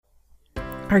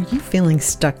Are you feeling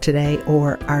stuck today,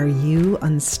 or are you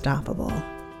unstoppable?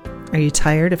 Are you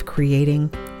tired of creating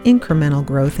incremental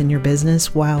growth in your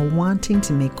business while wanting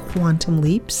to make quantum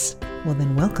leaps? Well,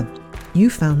 then welcome. You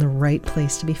found the right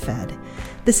place to be fed.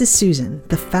 This is Susan,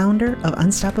 the founder of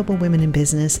Unstoppable Women in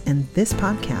Business, and this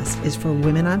podcast is for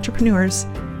women entrepreneurs,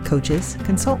 coaches,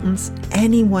 consultants,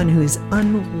 anyone who is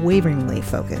unwaveringly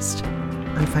focused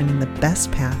on finding the best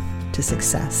path to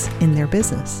success in their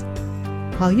business.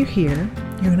 While you're here,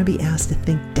 you're going to be asked to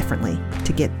think differently,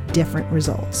 to get different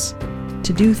results,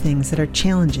 to do things that are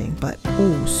challenging but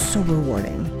so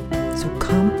rewarding. So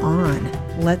come on,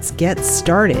 let's get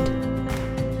started.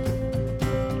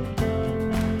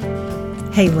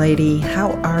 Hey lady,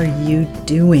 how are you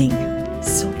doing?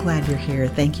 So glad you're here.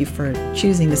 Thank you for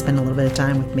choosing to spend a little bit of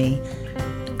time with me.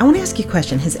 I want to ask you a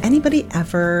question. Has anybody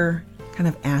ever kind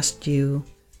of asked you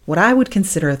what I would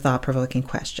consider a thought-provoking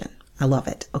question? I love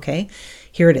it. Okay,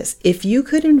 here it is. If you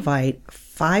could invite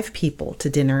 5 people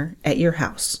to dinner at your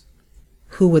house,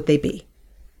 who would they be?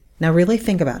 Now really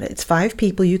think about it. It's 5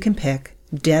 people you can pick,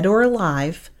 dead or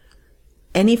alive,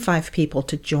 any 5 people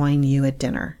to join you at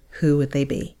dinner. Who would they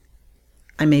be?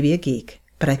 I may be a geek,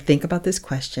 but I think about this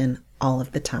question all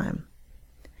of the time.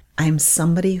 I am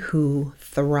somebody who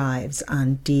thrives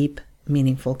on deep,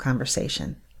 meaningful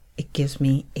conversation. It gives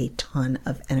me a ton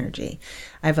of energy.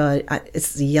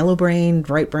 It's yellow-brained,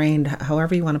 right-brained,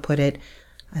 however you want to put it.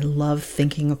 I love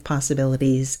thinking of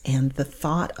possibilities, and the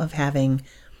thought of having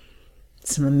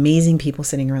some amazing people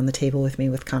sitting around the table with me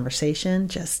with conversation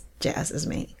just jazzes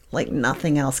me like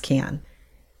nothing else can.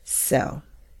 So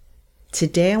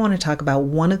today I want to talk about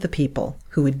one of the people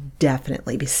who would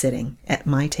definitely be sitting at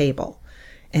my table,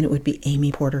 and it would be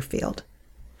Amy Porterfield.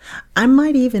 I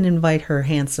might even invite her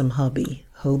handsome hubby,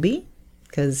 Hobie,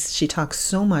 because she talks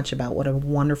so much about what a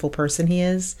wonderful person he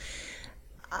is.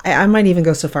 I might even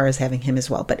go so far as having him as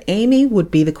well. But Amy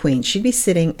would be the queen. She'd be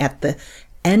sitting at the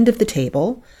end of the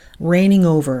table, reigning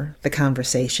over the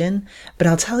conversation. But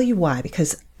I'll tell you why,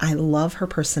 because I love her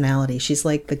personality. She's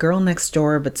like the girl next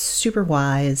door, but super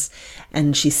wise.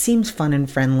 And she seems fun and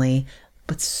friendly,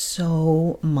 but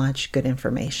so much good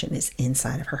information is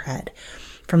inside of her head.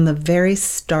 From the very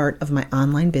start of my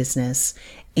online business,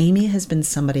 Amy has been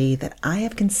somebody that I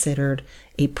have considered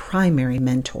a primary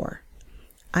mentor.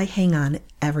 I hang on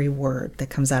every word that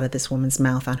comes out of this woman's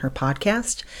mouth on her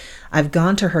podcast. I've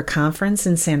gone to her conference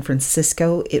in San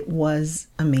Francisco. It was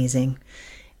amazing.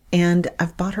 And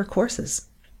I've bought her courses.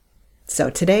 So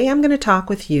today I'm going to talk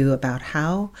with you about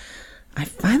how I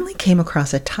finally came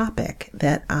across a topic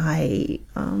that I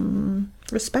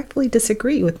respectfully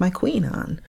disagree with my queen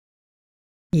on.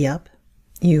 Yep,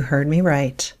 you heard me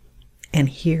right. And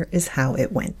here is how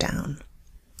it went down.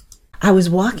 I was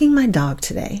walking my dog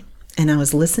today, and I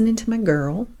was listening to my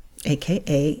girl,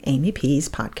 aka Amy P's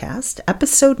podcast,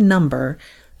 episode number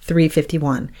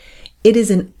 351. It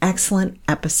is an excellent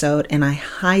episode, and I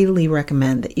highly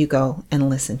recommend that you go and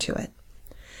listen to it.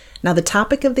 Now, the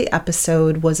topic of the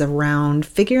episode was around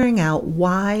figuring out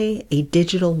why a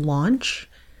digital launch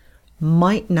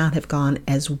might not have gone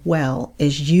as well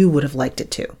as you would have liked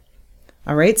it to.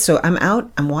 All right, so I'm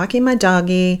out, I'm walking my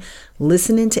doggy,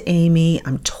 listening to Amy.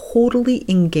 I'm totally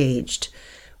engaged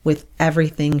with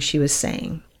everything she was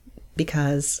saying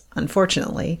because,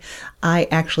 unfortunately, I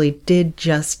actually did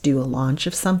just do a launch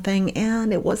of something,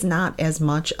 and it was not as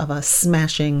much of a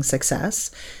smashing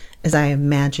success as I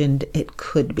imagined it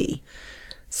could be.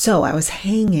 So I was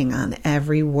hanging on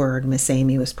every word Miss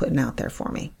Amy was putting out there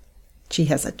for me. She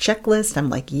has a checklist. I'm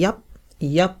like, yep,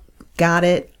 got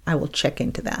it. I will check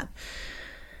into that.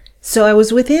 So I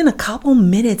was within a couple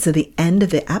minutes of the end of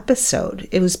the episode.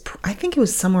 I think it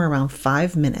was somewhere around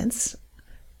 5 minutes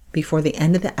before the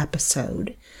end of the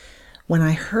episode when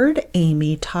I heard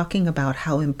Amy talking about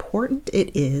how important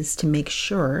it is to make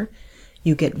sure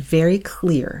you get very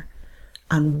clear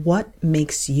on what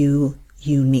makes you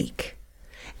unique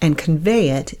and convey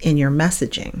it in your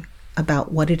messaging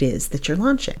about what it is that you're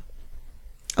launching.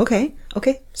 Okay.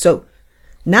 So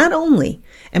not only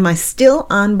am I still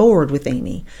on board with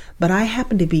Amy, but I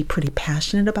happen to be pretty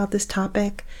passionate about this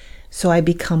topic, so I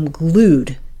become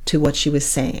glued to what she was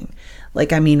saying.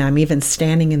 I'm even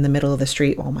standing in the middle of the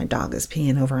street while my dog is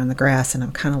peeing over on the grass, and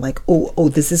I'm kind of like, oh,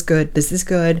 this is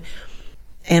good.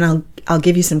 And I'll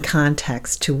give you some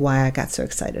context to why I got so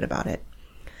excited about it.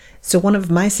 So one of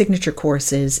my signature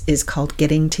courses is called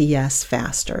Getting to Yes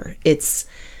Faster. It's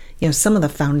some of the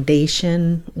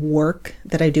foundation work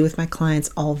that I do with my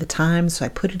clients all the time. So I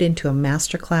put it into a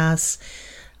masterclass.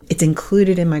 It's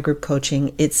included in my group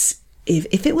coaching. If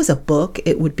it was a book,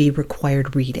 it would be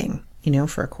required reading,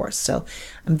 for a course. So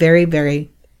I'm very, very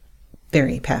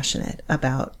very passionate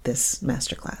about this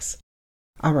masterclass.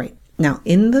 All right. Now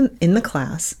in the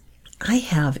class, I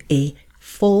have a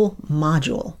full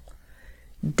module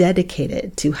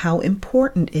dedicated to how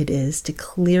important it is to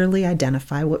clearly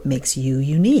identify what makes you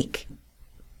unique.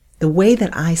 The way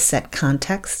that I set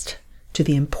context to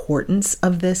the importance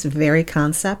of this very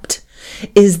concept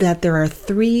is that there are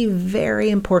 3 very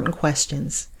important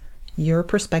questions your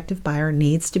prospective buyer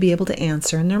needs to be able to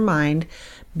answer in their mind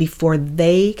before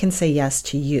they can say yes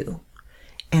to you.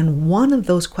 And one of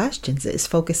those questions is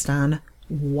focused on,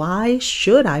 why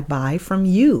should I buy from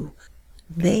you?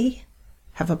 They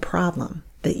have a problem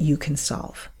that you can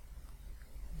solve.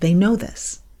 They know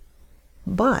this.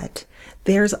 But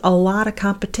there's a lot of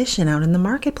competition out in the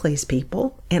marketplace,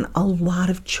 people, and a lot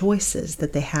of choices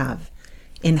that they have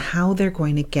in how they're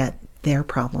going to get their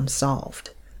problem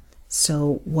solved.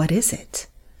 So what is it?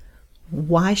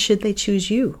 Why should they choose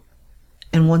you?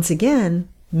 And once again,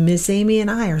 Miss Amy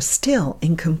and I are still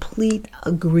in complete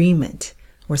agreement.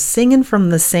 We're singing from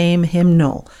the same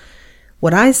hymnal.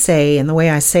 What I say, and the way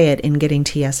I say it in Getting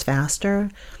TS Faster,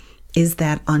 is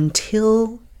that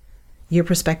until your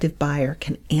prospective buyer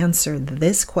can answer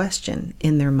this question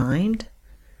in their mind,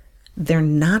 they're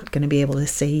not going to be able to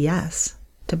say yes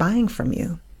to buying from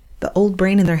you. The old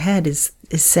brain in their head is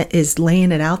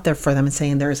laying it out there for them and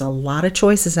saying, there's a lot of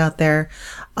choices out there,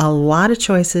 a lot of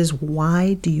choices.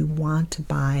 Why do you want to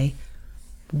buy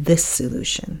this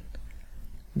solution,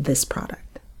 this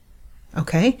product?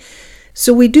 Okay,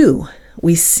 so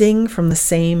we sing from the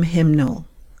same hymnal,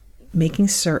 making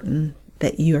certain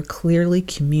that you are clearly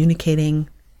communicating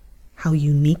how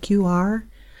unique you are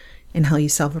and how you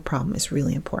solve a problem is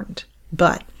really important.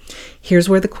 But here's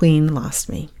where the queen lost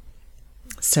me.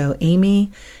 So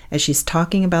Amy, as she's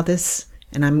talking about this,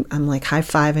 and I'm like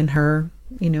high-fiving her,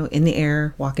 in the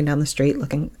air, walking down the street,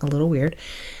 looking a little weird.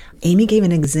 Amy gave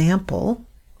an example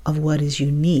of what is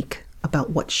unique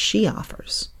about what she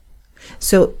offers.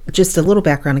 So just a little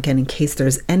background again, in case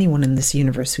there's anyone in this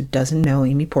universe who doesn't know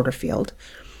Amy Porterfield.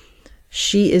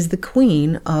 She is the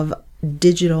queen of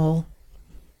digital.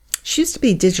 She used to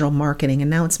be digital marketing, and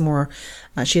now it's more,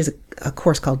 she has a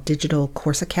course called Digital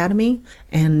Course Academy,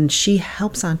 and she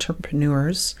helps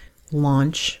entrepreneurs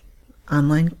launch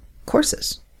online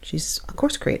courses. She's a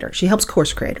course creator. She helps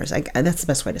course creators. That's the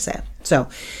best way to say it. So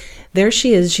there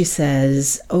she is. She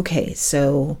says, okay,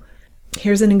 so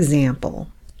here's an example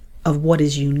of what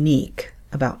is unique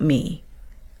about me.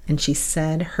 And she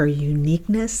said her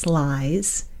uniqueness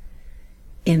lies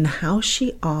in how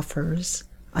she offers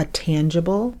a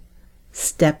tangible,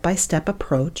 step-by-step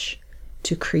approach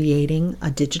to creating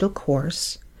a digital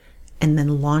course and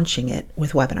then launching it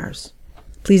with webinars.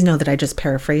 Please know that I just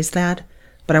paraphrased that,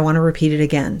 but I want to repeat it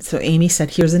again. So Amy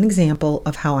said, here's an example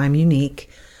of how I'm unique.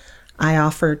 I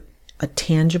offer a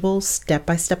tangible,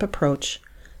 step-by-step approach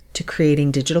to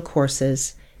creating digital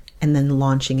courses and then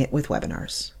launching it with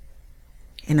webinars.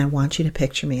 And I want you to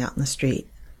picture me out in the street.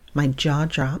 My jaw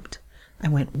dropped. I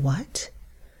went, what?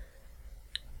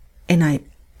 And I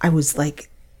was like,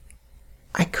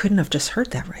 I couldn't have just heard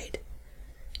that right.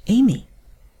 Amy,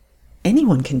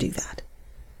 anyone can do that.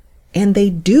 And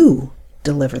they do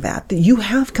deliver that. You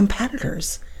have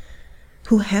competitors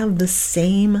who have the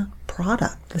same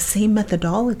product, the same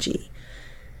methodology.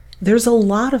 There's a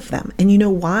lot of them. And you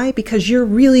know why? Because you're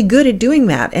really good at doing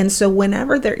that. And so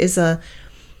whenever there is a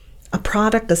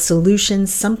product, a solution,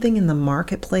 something in the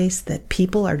marketplace that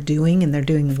people are doing and they're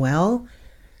doing well,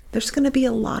 there's going to be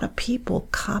a lot of people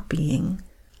copying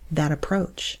that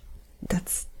approach.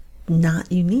 That's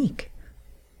not unique.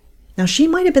 Now, she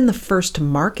might have been the first to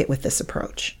market with this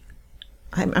approach.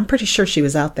 I'm pretty sure she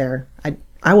was out there.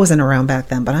 I wasn't around back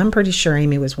then, but I'm pretty sure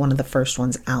Amy was one of the first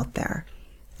ones out there.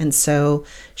 And so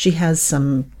she has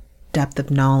some depth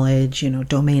of knowledge,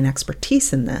 domain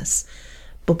expertise in this.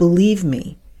 But believe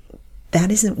me,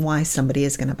 that isn't why somebody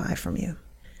is going to buy from you.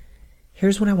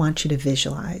 Here's what I want you to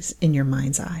visualize in your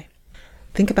mind's eye.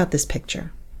 Think about this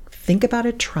picture. Think about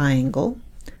a triangle.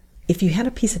 If you had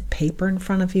a piece of paper in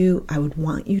front of you, I would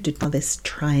want you to draw this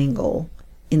triangle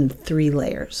in 3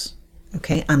 layers,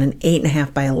 okay, on an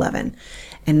 8.5 by 11,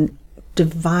 and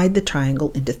divide the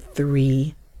triangle into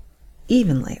 3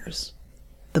 even layers.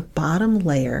 The bottom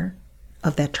layer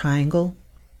of that triangle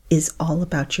is all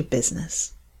about your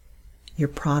business, your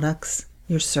products,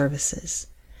 your services.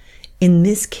 In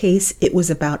this case, it was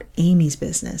about Amy's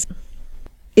business.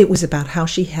 It was about how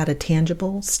she had a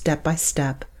tangible,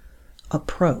 step-by-step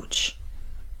approach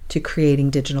to creating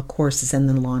digital courses and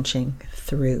then launching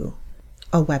through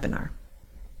a webinar.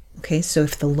 Okay, so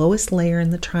if the lowest layer in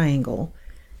the triangle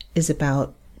is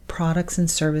about products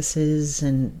and services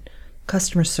and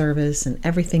customer service and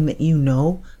everything that you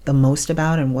know the most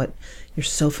about and what you're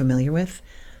so familiar with,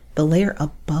 the layer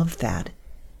above that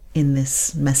in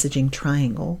this messaging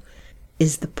triangle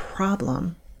is the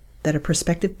problem that a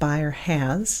prospective buyer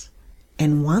has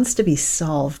and wants to be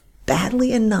solved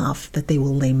badly enough that they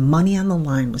will lay money on the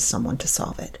line with someone to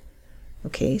solve it.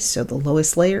 Okay, so the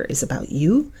lowest layer is about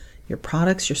you, your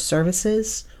products, your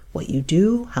services, what you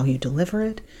do, how you deliver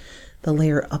it. The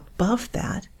layer above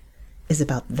that is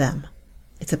about them.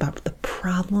 It's about the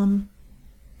problem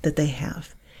that they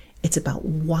have. It's about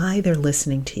why they're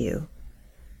listening to you.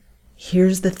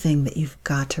 Here's the thing that you've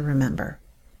got to remember.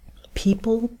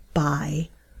 People buy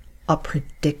a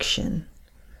prediction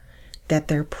that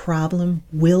their problem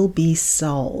will be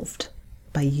solved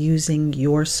by using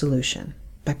your solution,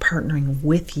 by partnering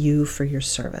with you for your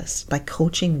service, by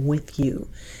coaching with you.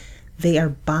 They are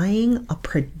buying a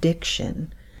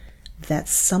prediction that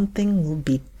something will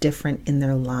be different in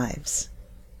their lives.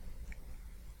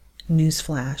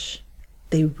 Newsflash,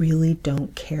 they really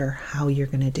don't care how you're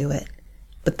going to do it,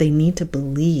 but they need to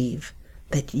believe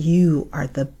that you are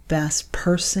the best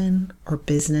person or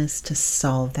business to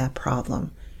solve that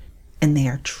problem. And they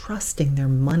are trusting their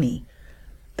money,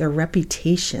 their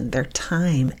reputation, their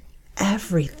time,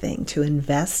 everything to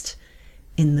invest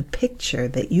in the picture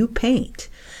that you paint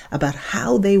about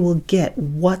how they will get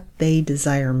what they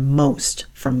desire most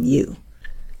from you.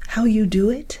 How you do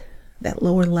it, that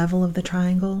lower level of the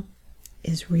triangle,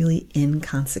 is really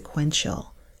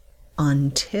inconsequential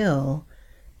until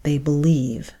they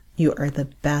believe you are the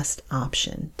best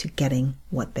option to getting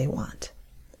what they want.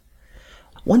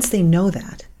 Once they know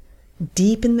that,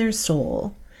 deep in their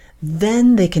soul,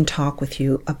 then they can talk with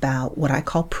you about what I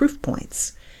call proof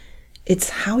points. It's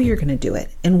how you're going to do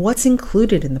it and what's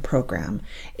included in the program.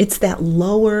 It's that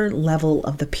lower level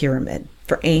of the pyramid.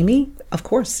 For Amy, of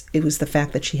course, it was the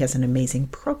fact that she has an amazing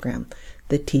program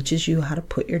that teaches you how to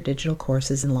put your digital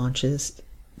courses and launches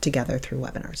together through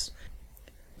webinars.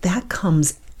 That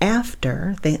comes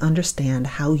after they understand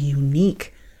how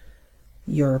unique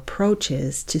your approach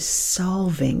is to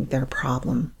solving their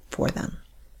problem for them.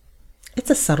 It's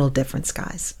a subtle difference,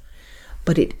 guys,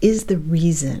 but it is the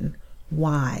reason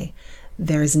why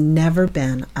there's never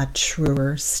been a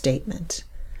truer statement.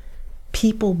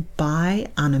 People buy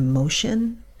on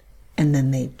emotion and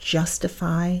then they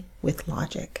justify with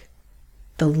logic.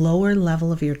 The lower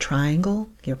level of your triangle,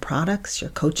 your products, your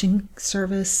coaching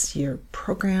service, your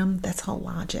program, that's all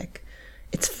logic.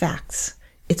 It's facts.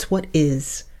 It's what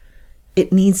is.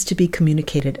 It needs to be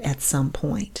communicated at some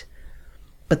point.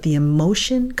 But the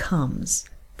emotion comes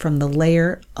from the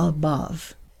layer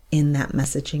above in that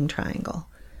messaging triangle.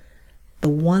 The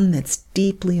one that's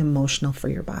deeply emotional for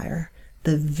your buyer.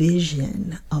 The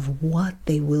vision of what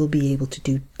they will be able to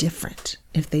do different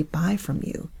if they buy from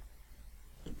you.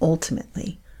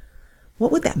 Ultimately,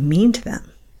 what would that mean to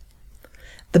them?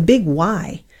 The big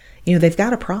why, they've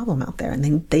got a problem out there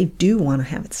and they do want to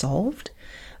have it solved,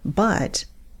 but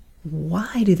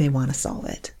why do they want to solve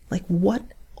it? Like, what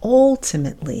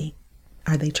ultimately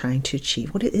are they trying to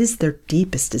achieve? What is their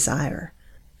deepest desire?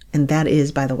 And that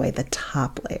is, by the way, the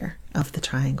top layer of the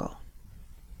triangle.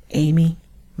 Amy,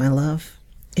 my love,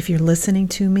 if you're listening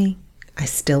to me, I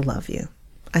still love you.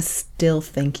 I still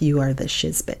think you are the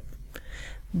shizbit.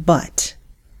 But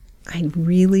I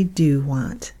really do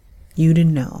want you to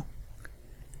know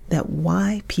that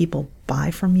why people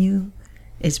buy from you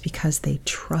is because they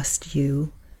trust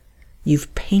you.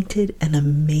 You've painted an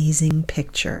amazing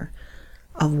picture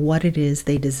of what it is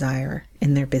they desire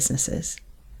in their businesses.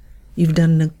 You've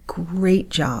done a great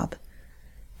job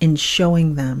in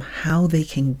showing them how they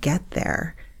can get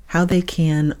there, how they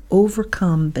can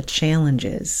overcome the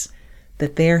challenges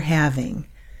that they're having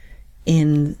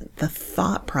in the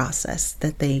thought process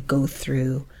that they go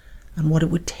through on what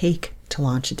it would take to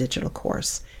launch a digital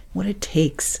course, what it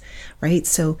takes, right?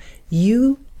 So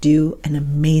you do an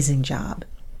amazing job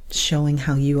showing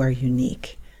how you are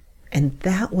unique. And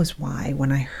that was why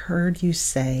when I heard you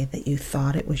say that you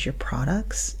thought it was your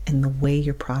products and the way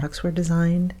your products were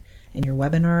designed and your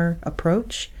webinar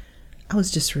approach, I was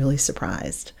just really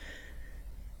surprised.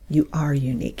 You are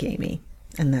unique, Amy,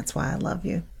 and that's why I love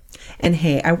you. And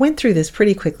hey, I went through this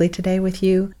pretty quickly today with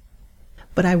you,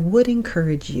 but I would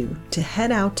encourage you to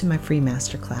head out to my free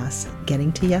masterclass,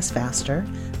 Getting to Yes Faster.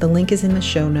 The link is in the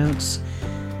show notes.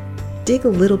 Dig a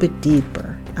little bit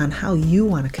deeper on how you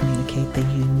want to communicate the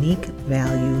unique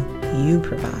value you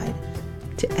provide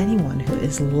to anyone who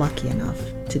is lucky enough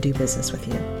to do business with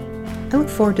you. I look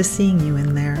forward to seeing you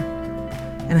in there,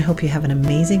 and I hope you have an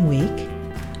amazing week.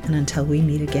 And until we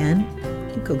meet again,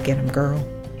 you go get 'em, girl.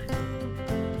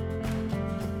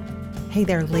 Hey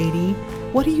there, lady.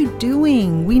 What are you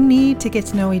doing? We need to get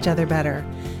to know each other better.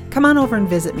 Come on over and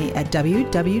visit me at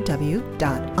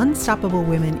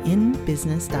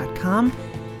www.unstoppablewomeninbusiness.com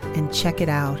and check it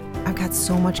out. I've got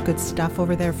so much good stuff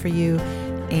over there for you,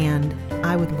 and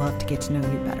I would love to get to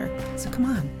know you better. So come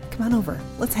on over.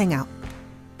 Let's hang out.